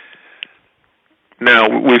 Now,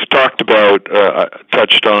 we've talked about,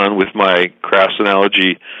 touched on with my crass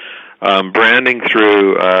analogy, branding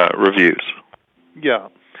through reviews. Yeah.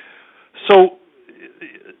 So,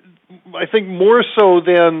 I think more so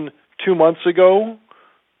than 2 months ago,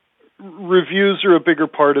 reviews are a bigger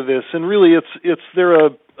part of this, and really they're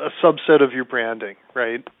a subset of your branding,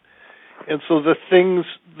 right? And so the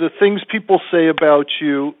things people say about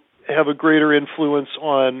you have a greater influence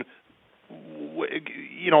on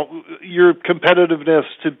your competitiveness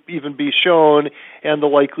to even be shown and the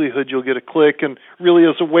likelihood you'll get a click. And really,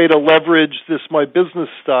 as a way to leverage this My Business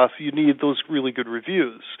stuff, you need those really good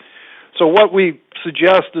reviews. So what we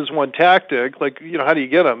suggest is one tactic, how do you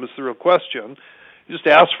get them is the real question. You just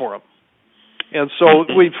ask for them. And so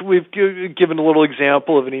we've given a little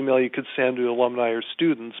example of an email you could send to alumni or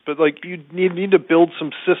students, but you need to build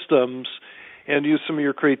some systems and use some of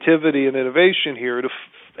your creativity and innovation here to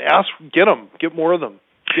get more of them.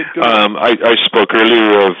 Get good. I spoke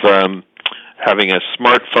earlier of having a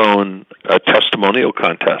smartphone testimonial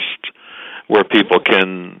contest where people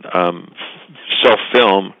can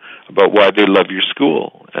self-film about why they love your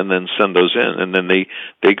school, and then send those in, and then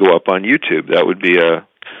they go up on YouTube. That would be a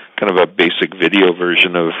kind of a basic video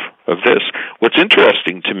version of this. What's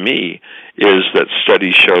interesting to me is that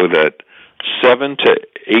studies show that 7 to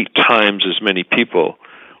 8 times as many people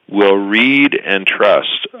will read and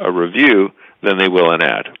trust a review than they will an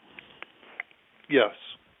ad. Yes.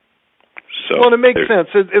 So, well, and it makes sense,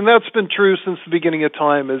 and that's been true since the beginning of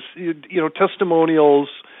time. Is testimonials.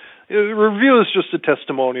 A review is just a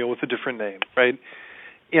testimonial with a different name, right?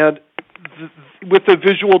 And with the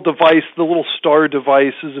visual device, the little star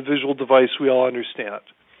device is a visual device we all understand.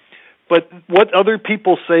 But what other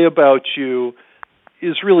people say about you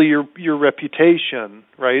is really your reputation,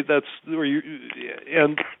 right?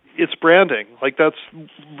 And it's branding. That's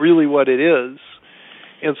really what it is.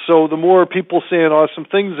 And so the more people saying awesome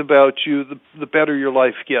things about you, the better your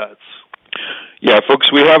life gets. Yeah, folks,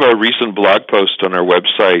 we have a recent blog post on our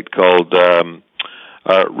website called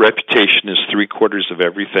Reputation is 3/4 of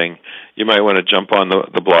Everything. You might want to jump on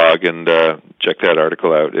the blog and check that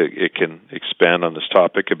article out. It can expand on this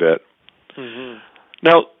topic a bit. Mm-hmm.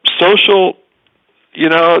 Now, social,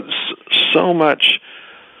 so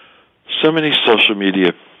many social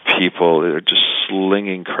media people are just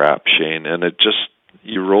slinging crap, Shane, and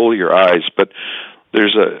you roll your eyes, but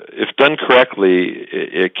if done correctly,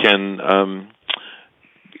 it can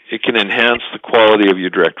enhance the quality of your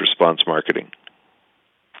direct response marketing.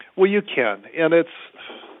 Well, you can, and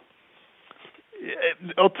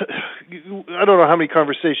I don't know how many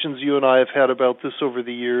conversations you and I have had about this over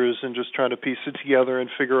the years, and just trying to piece it together and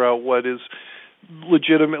figure out what is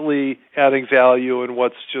legitimately adding value and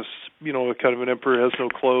what's just, a kind of an emperor has no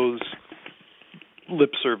clothes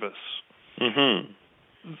lip service. Mm-hmm.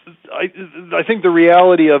 I think the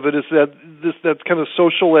reality of it is that kind of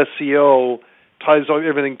social SEO ties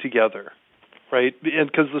everything together, right?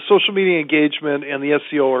 And because the social media engagement and the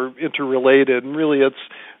SEO are interrelated, and really it's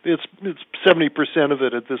 70% of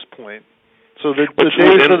it at this point. So the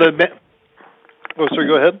days of the oh, sorry,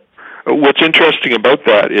 go ahead. What's interesting about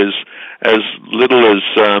that is, as little as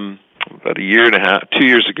about a year and a half, 2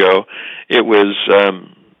 years ago, it was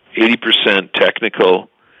 80% technical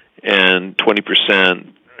and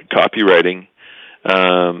 20% copywriting,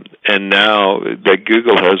 and now that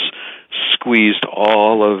Google has squeezed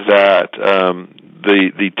all of that,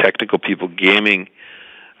 the technical people gaming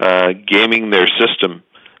their system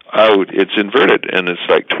out. It's inverted, and it's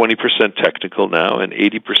like 20% technical now and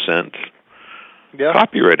 80%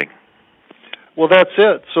 copywriting. Well, that's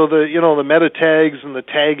it. So the meta tags and the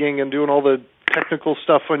tagging and doing all the technical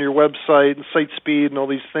stuff on your website and site speed and all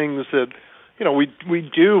these things that we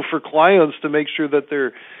do for clients to make sure that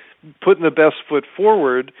they're putting the best foot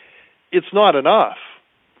forward, it's not enough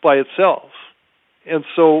by itself. And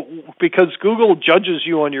so, because Google judges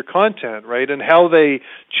you on your content, right, and how they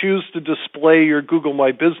choose to display your Google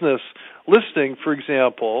My Business listing, for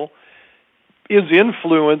example, is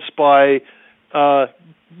influenced by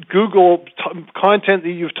Google content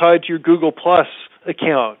that you've tied to your Google Plus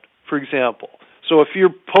account, for example. So if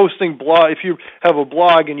you're posting if you have a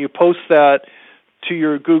blog and you post that to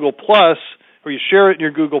your Google Plus, or you share it in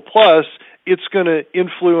your Google Plus, it's going to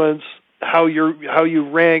influence how you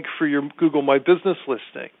rank for your Google My Business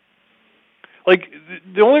listing. Like,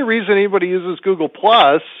 the only reason anybody uses Google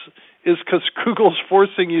Plus is because Google's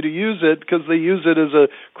forcing you to use it, because they use it as a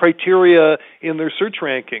criteria in their search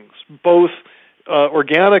rankings, both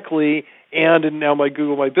organically and in now my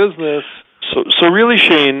Google My Business. So really,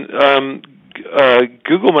 Shane,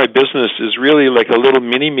 Google My Business is really like a little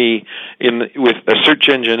mini-me with a search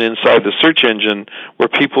engine inside the search engine, where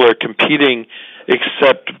people are competing,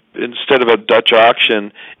 except instead of a Dutch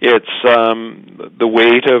auction, it's the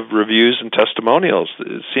weight of reviews and testimonials.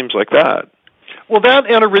 It seems like that. Well,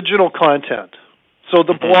 that and original content. So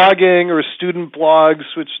the blogging or student blogs,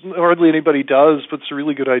 which hardly anybody does, but it's a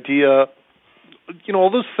really good idea. All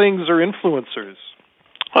those things are influencers.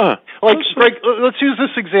 Huh. Like, let's use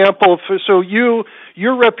this example. So your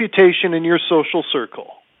reputation in your social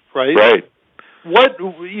circle, right? Right. What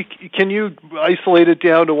can you isolate it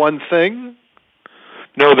down to one thing?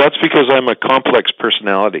 No, that's because I'm a complex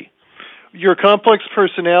personality. You're a complex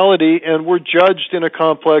personality, and we're judged in a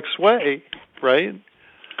complex way, right?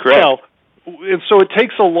 Correct. Now, and so it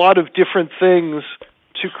takes a lot of different things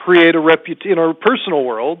to create a reputation in our personal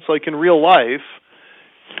worlds, like in real life.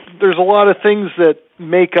 There's a lot of things that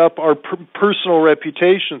make up our personal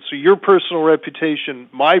reputation. So your personal reputation,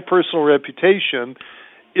 my personal reputation,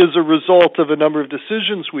 is a result of a number of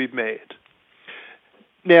decisions we've made.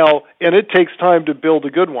 Now, and it takes time to build a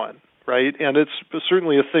good one, right? And it's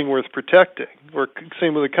certainly a thing worth protecting, or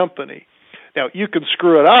same with a company. Now, you can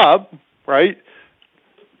screw it up, right?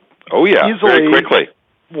 Oh, yeah, easily, very quickly.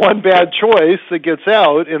 One bad choice that gets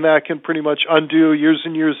out, and that can pretty much undo years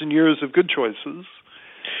and years and years of good choices.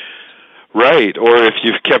 Right, or if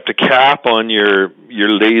you've kept a cap on your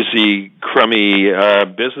lazy, crummy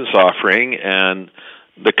business offering, and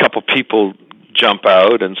the couple people jump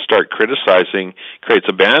out and start criticizing, creates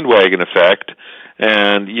a bandwagon effect.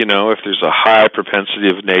 And if there's a high propensity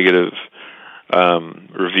of negative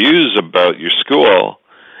reviews about your school,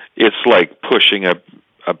 it's like pushing a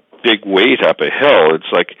big weight up a hill.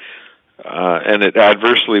 It's like, and it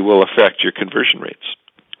adversely will affect your conversion rates.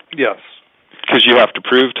 Yes, because you have to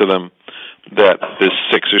prove to them that this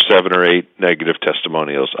 6 or 7 or 8 negative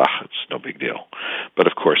testimonials, it's no big deal. But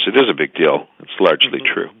of course, it is a big deal. It's largely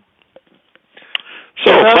true.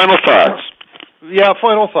 So, final thoughts. Yeah,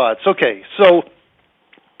 final thoughts. Okay, so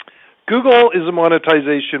Google is a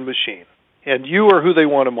monetization machine, and you are who they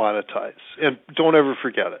want to monetize, and don't ever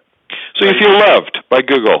forget it. So you feel loved by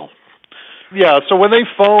Google. Yeah, so when they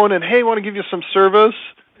phone and, hey, want to give you some service,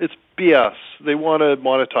 it's BS. They want to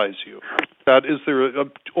monetize you. That is their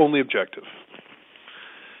only objective.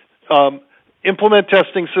 Implement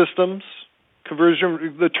testing systems.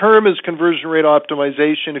 The term is conversion rate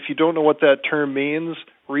optimization. If you don't know what that term means,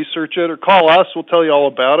 research it or call us. We'll tell you all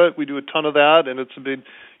about it. We do a ton of that, and it's a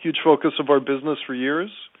huge focus of our business for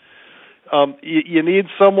years. You need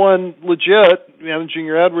someone legit managing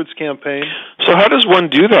your AdWords campaign. So how does one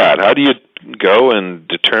do that? How do you go and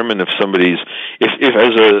determine if somebody's if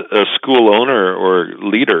as a school owner or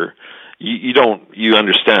leader, you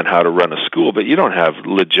understand how to run a school, but you don't have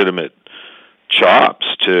legitimate chops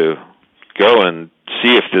to go and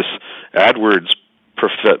see if this AdWords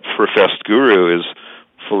professed guru is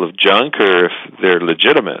full of junk or if they're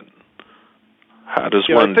legitimate. How does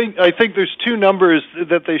one? I think there's two numbers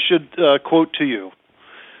that they should quote to you.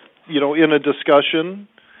 In a discussion,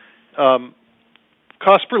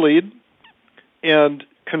 cost per lead and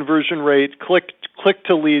conversion rate, click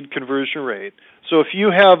to lead conversion rate. So if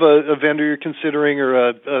you have a vendor you're considering or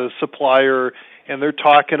a supplier, and they're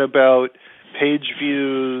talking about page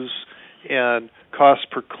views and cost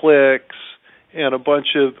per clicks and a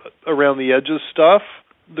bunch of around the edges stuff,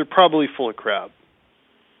 they're probably full of crap.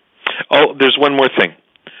 Oh, there's one more thing.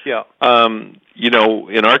 Yeah.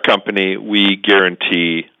 In our company, we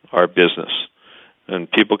guarantee our business,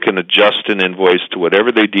 and people can adjust an invoice to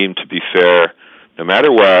whatever they deem to be fair, no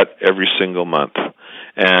matter what, every single month.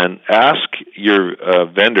 And ask your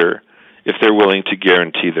vendor if they're willing to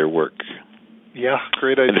guarantee their work. Yeah,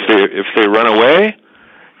 great idea. And if they run away,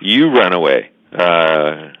 you run away.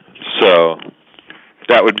 So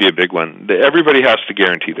that would be a big one. Everybody has to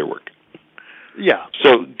guarantee their work. Yeah.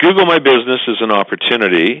 So Google My Business is an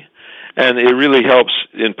opportunity, and it really helps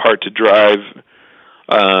in part to drive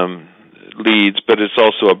leads, but it's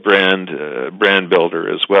also a brand builder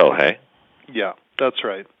as well. Hey. Yeah, that's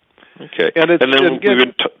right. Okay. And then we've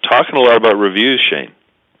been talking a lot about reviews, Shane.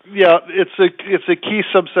 Yeah, it's a key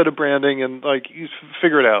subset of branding, and you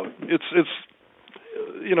figure it out. It's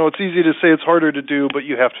easy to say, it's harder to do, but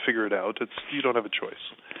you have to figure it out. You don't have a choice.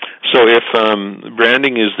 So if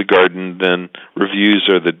branding is the garden, then reviews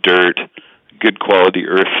are the dirt, good quality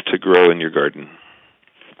earth to grow in your garden.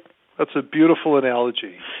 That's a beautiful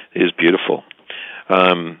analogy. It is beautiful.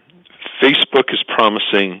 Facebook is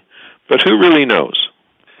promising, but who really knows?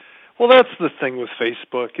 Well, that's the thing with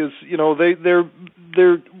Facebook is,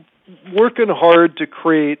 they're working hard to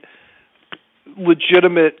create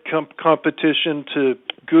legitimate competition to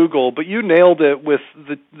Google, but you nailed it with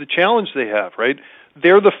the challenge they have, right?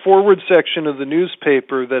 They're the forward section of the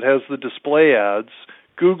newspaper that has the display ads.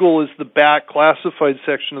 Google is the back classified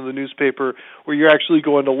section of the newspaper where you're actually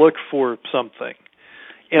going to look for something.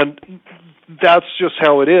 And that's just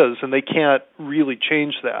how it is, and they can't really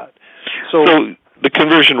change that. So the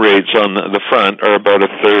conversion rates on the front are about a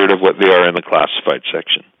third of what they are in the classified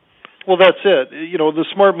section. Well, that's it. The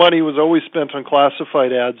smart money was always spent on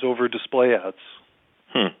classified ads over display ads.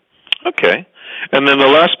 Okay. And then the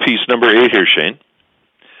last piece, number 8 here, Shane.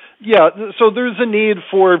 Yeah, so there's a need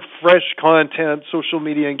for fresh content, social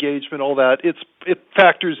media engagement, all that. It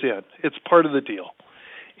factors in. It's part of the deal.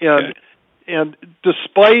 And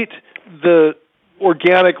despite the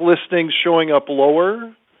organic listings showing up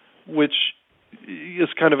lower, which is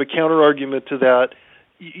kind of a counter-argument to that,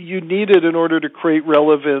 you need it in order to create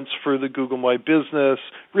relevance for the Google My Business,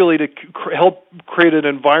 really to help create an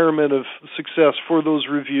environment of success for those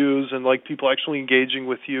reviews and people actually engaging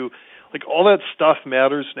with you. All that stuff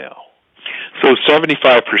matters now. So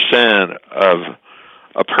 75%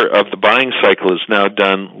 of the buying cycle is now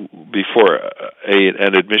done before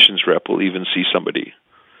an admissions rep will even see somebody.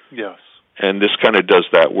 Yes. And this kind of does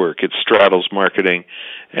that work. It straddles marketing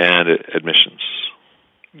and admissions.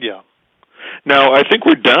 Yeah. Now, I think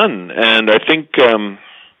we're done, and I think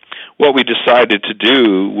what we decided to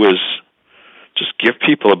do was just give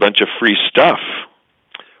people a bunch of free stuff.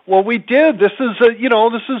 Well, we did. This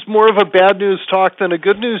is more of a bad news talk than a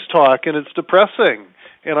good news talk, and it's depressing,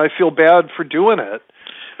 and I feel bad for doing it.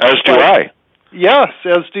 As do I. Yes,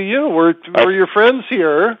 as do you. We're your friends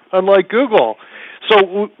here, unlike Google.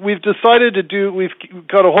 So we've decided we've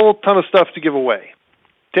got a whole ton of stuff to give away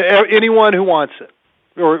to anyone who wants it,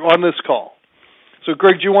 or on this call. So,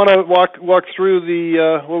 Greg, do you want to walk through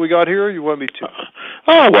the what we got here, or you want me to?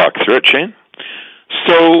 I'll walk through it, Shane.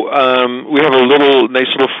 So we have a nice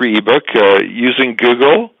little free ebook using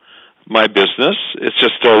Google My Business. It's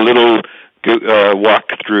just a little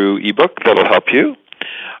walk-through ebook that'll help you.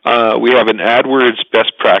 We have an AdWords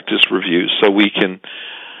best practice review, so we can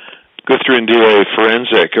go through and do a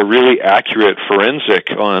really accurate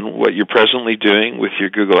forensic on what you're presently doing with your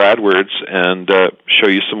Google AdWords and show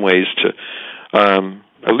you some ways to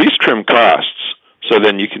at least trim costs, so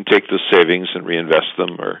then you can take those savings and reinvest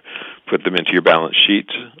them or put them into your balance sheet.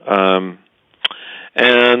 And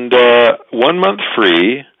 1 month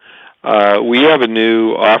free, we have a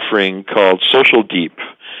new offering called Social Deep.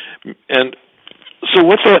 And so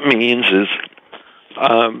what that means is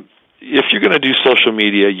if you're going to do social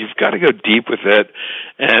media, you've got to go deep with it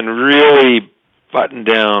and really button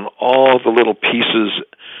down all the little pieces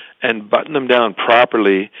and button them down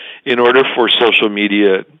properly in order for social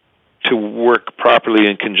media to work properly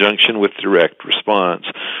in conjunction with direct response.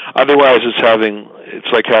 Otherwise, it's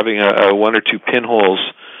like having a one or two pinholes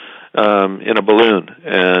in a balloon,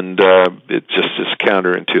 and it just is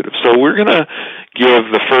counterintuitive. So we're going to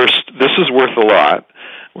give this is worth a lot.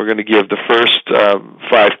 We're going to give the first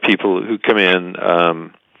 5 people who come in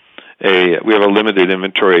we have a limited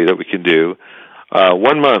inventory that we can do,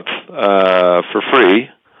 1 month for free,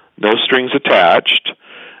 no strings attached,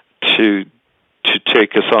 to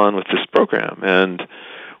take us on with this program. And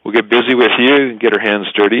we'll get busy with you and get our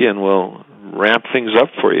hands dirty, and we'll ramp things up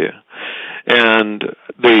for you. And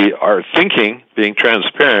our thinking, being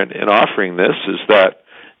transparent in offering this, is that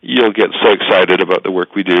you'll get so excited about the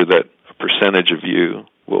work we do that a percentage of you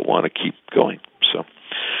will want to keep going. So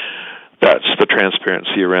that's the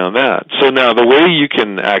transparency around that. So now the way you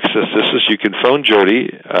can access this is you can phone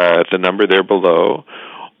Jody at the number there below,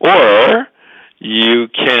 or you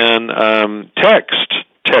can text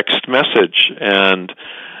message, and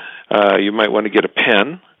you might want to get a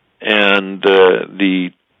pen, and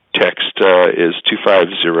the text is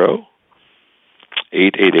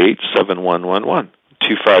 250-888-7111.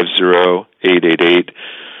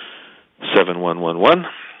 250-888-7111.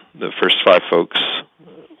 The first 5 folks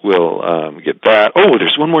will get that. Oh,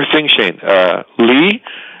 there's one more thing, Shane. Lee,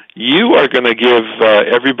 you are going to give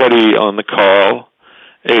everybody on the call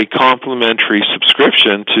a complimentary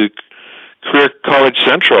subscription to Career College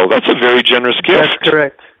Central. That's a very generous gift. That's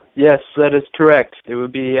correct. Yes, that is correct. It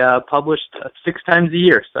would be published 6 times a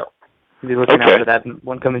year, so we'll be looking out for that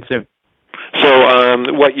one coming soon.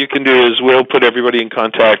 So what you can do is we'll put everybody in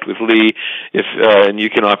contact with Lee, and you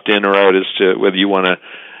can opt in or out as to whether you want to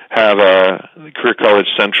have a Career College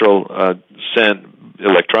Central sent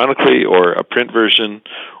electronically or a print version,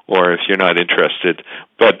 or if you're not interested.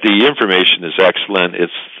 But the information is excellent.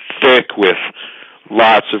 It's thick with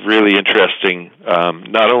lots of really interesting,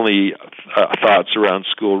 not only thoughts around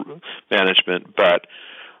school management, but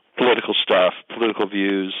political stuff, political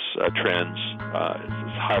views, trends. It's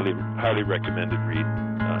a highly recommended read.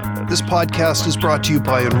 This podcast is brought to you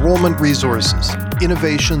by Enrollment Resources,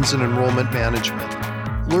 Innovations in Enrollment Management.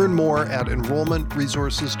 Learn more at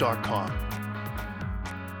enrollmentresources.com.